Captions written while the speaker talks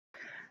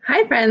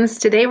Hi, friends.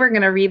 Today we're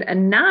going to read a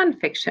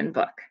nonfiction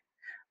book.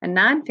 A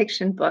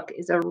nonfiction book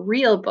is a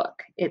real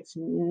book. It's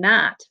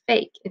not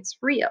fake, it's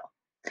real.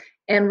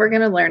 And we're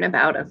going to learn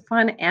about a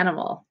fun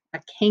animal,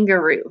 a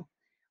kangaroo.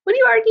 What do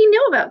you already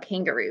know about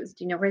kangaroos?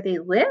 Do you know where they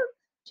live?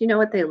 Do you know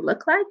what they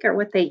look like or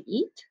what they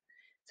eat?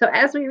 So,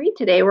 as we read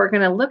today, we're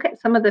going to look at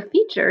some of the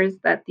features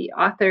that the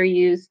author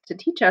used to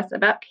teach us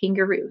about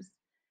kangaroos.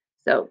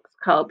 So, it's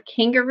called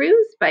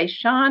Kangaroos by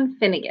Sean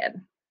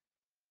Finnegan.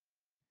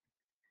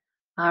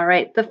 All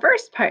right, the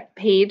first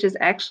page is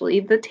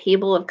actually the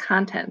table of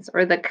contents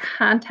or the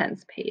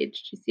contents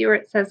page. Do you see where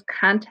it says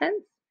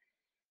contents?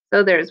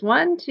 So there's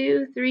 1,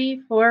 2,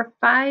 3, 4,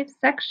 5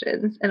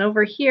 sections. And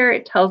over here,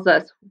 it tells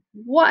us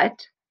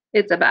what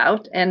it's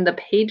about and the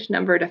page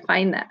number to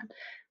find that.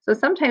 So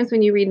sometimes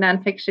when you read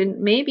nonfiction,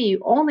 maybe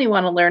you only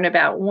want to learn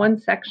about one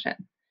section.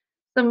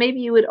 So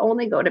maybe you would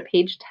only go to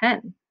page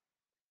 10.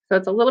 So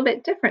it's a little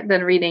bit different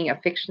than reading a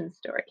fiction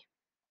story.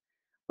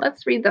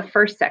 Let's read the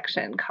first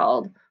section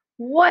called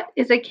What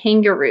is a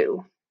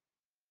Kangaroo?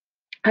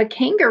 A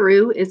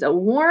kangaroo is a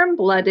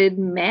warm-blooded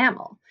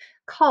mammal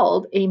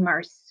called a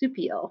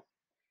marsupial.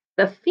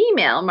 The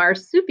female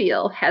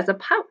marsupial has a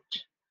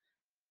pouch.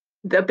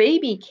 The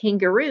baby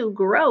kangaroo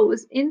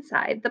grows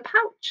inside the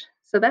pouch.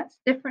 So that's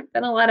different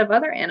than a lot of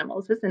other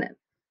animals, isn't it?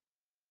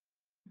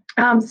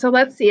 So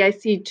let's see. I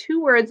see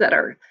two words that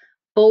are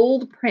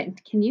bold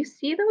print. Can you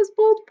see those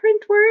bold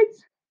print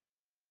words?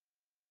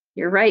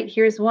 You're right.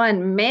 Here's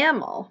one,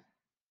 mammal.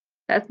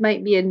 That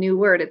might be a new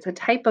word. It's a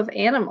type of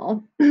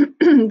animal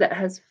that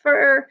has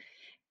fur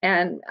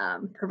and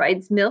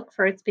provides milk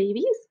for its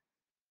babies.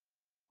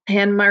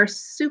 And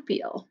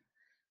marsupial,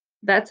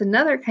 that's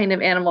another kind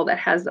of animal that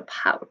has a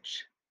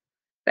pouch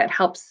that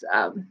helps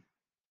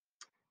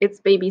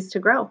its babies to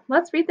grow.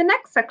 Let's read the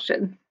next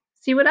section,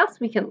 see what else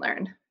we can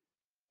learn.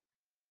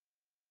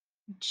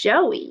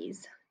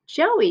 Joeys.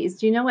 Joeys,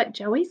 do you know what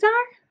joeys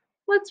are?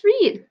 Let's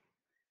read.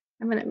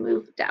 I'm going to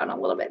move down a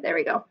little bit. There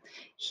we go.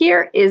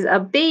 Here is a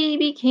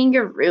baby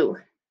kangaroo.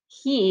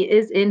 He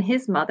is in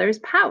his mother's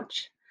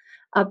pouch.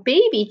 A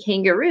baby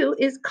kangaroo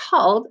is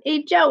called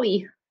a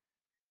joey.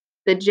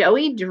 The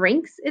joey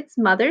drinks its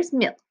mother's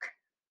milk.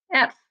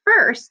 At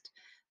first,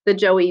 the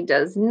joey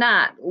does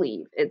not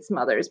leave its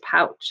mother's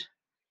pouch.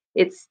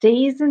 It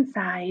stays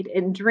inside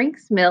and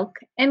drinks milk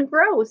and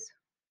grows.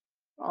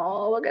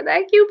 Oh, look at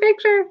that cute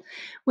picture.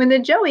 When the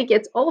joey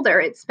gets older,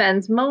 it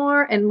spends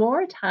more and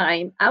more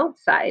time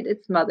outside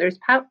its mother's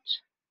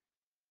pouch.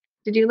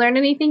 Did you learn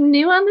anything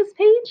new on this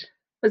page?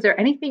 Was there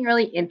anything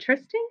really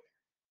interesting?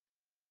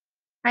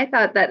 I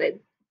thought that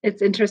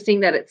it's interesting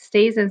that it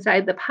stays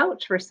inside the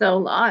pouch for so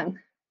long,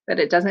 that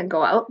it doesn't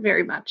go out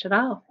very much at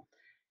all.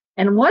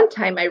 And one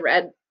time I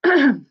read,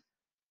 I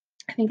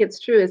think it's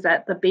true, is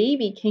that the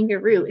baby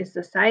kangaroo is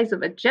the size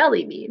of a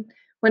jelly bean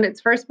when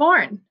it's first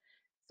born.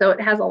 So it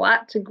has a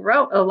lot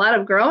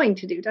of growing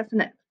to do,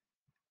 doesn't it?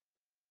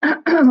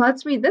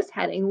 Let's read this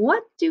heading.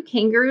 What do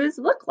kangaroos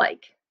look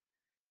like?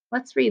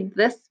 Let's read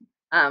this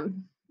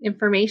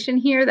information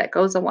here that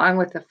goes along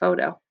with the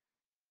photo.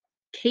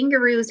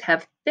 Kangaroos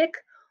have thick,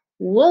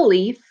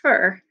 woolly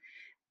fur.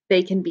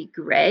 They can be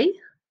gray,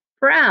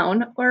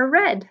 brown, or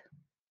red.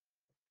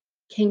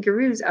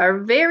 Kangaroos are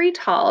very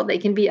tall. They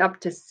can be up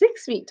to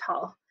 6 feet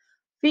tall.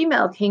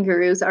 Female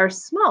kangaroos are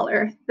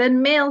smaller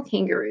than male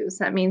kangaroos.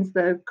 That means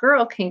the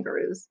girl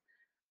kangaroos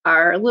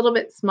are a little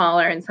bit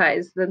smaller in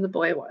size than the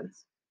boy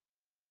ones.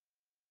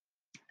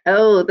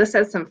 Oh, this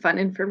has some fun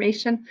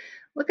information.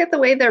 Look at the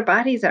way their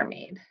bodies are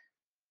made.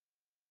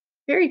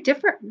 Very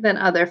different than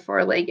other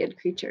four-legged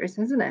creatures,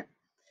 isn't it?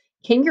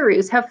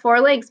 Kangaroos have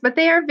 4 legs, but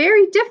they are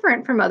very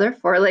different from other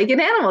four-legged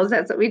animals.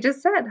 That's what we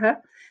just said, huh?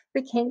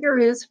 The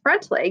kangaroo's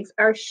front legs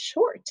are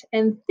short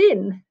and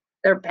thin.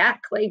 Their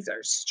back legs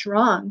are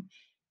strong.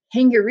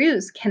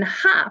 Kangaroos can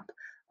hop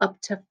up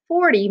to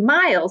 40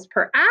 miles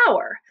per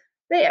hour.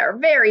 They are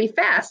very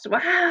fast.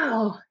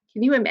 Wow.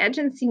 Can you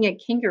imagine seeing a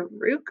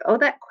kangaroo go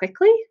that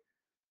quickly?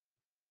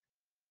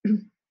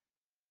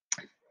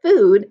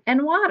 Food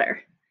and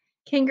water.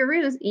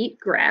 Kangaroos eat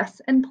grass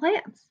and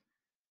plants.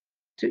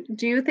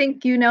 Do you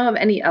think you know of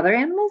any other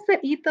animals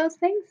that eat those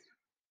things?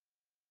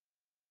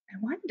 I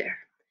wonder.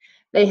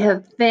 They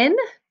have thin,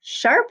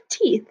 sharp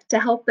teeth to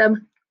help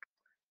them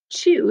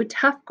chew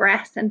tough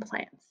grass and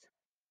plants.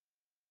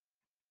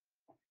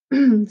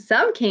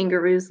 Some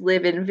kangaroos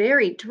live in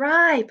very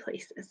dry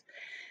places.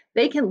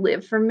 They can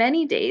live for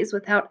many days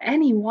without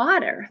any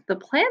water. The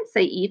plants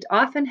they eat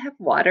often have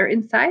water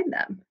inside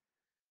them.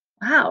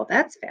 Wow,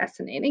 that's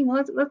fascinating.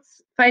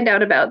 Let's find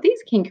out about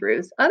these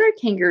kangaroos. Other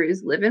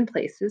kangaroos live in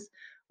places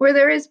where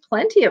there is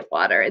plenty of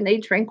water and they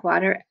drink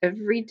water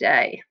every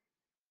day.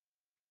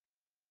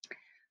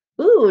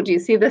 Ooh, do you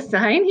see the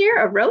sign here?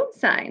 A road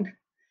sign.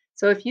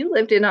 So if you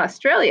lived in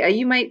Australia,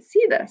 you might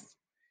see this.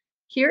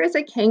 Here is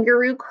a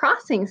kangaroo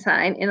crossing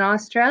sign in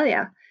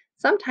Australia.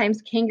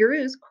 Sometimes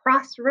kangaroos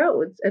cross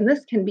roads, and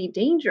this can be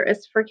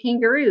dangerous for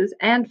kangaroos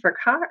and for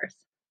cars.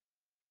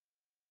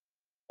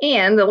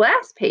 And the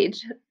last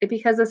page,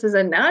 because this is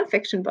a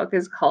nonfiction book,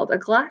 is called a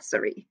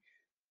glossary.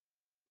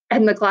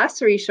 And the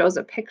glossary shows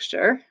a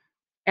picture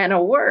and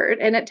a word,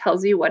 and it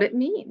tells you what it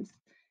means.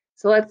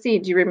 So let's see,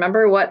 do you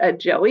remember what a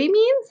joey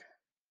means?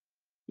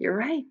 You're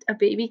right, a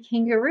baby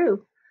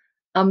kangaroo.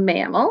 A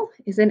mammal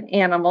is an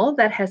animal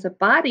that has a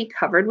body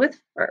covered with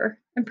fur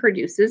and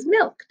produces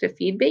milk to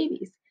feed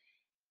babies.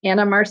 And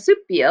a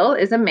marsupial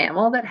is a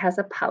mammal that has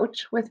a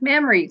pouch with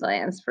mammary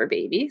glands for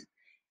babies.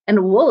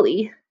 And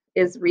woolly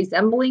is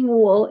resembling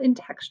wool in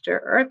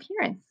texture or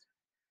appearance.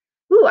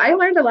 Ooh, I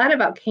learned a lot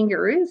about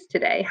kangaroos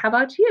today. How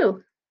about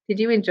you? Did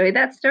you enjoy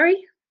that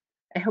story?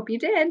 I hope you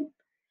did.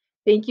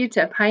 Thank you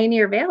to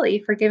Pioneer Valley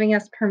for giving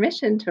us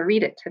permission to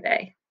read it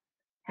today.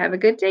 Have a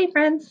good day,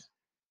 friends.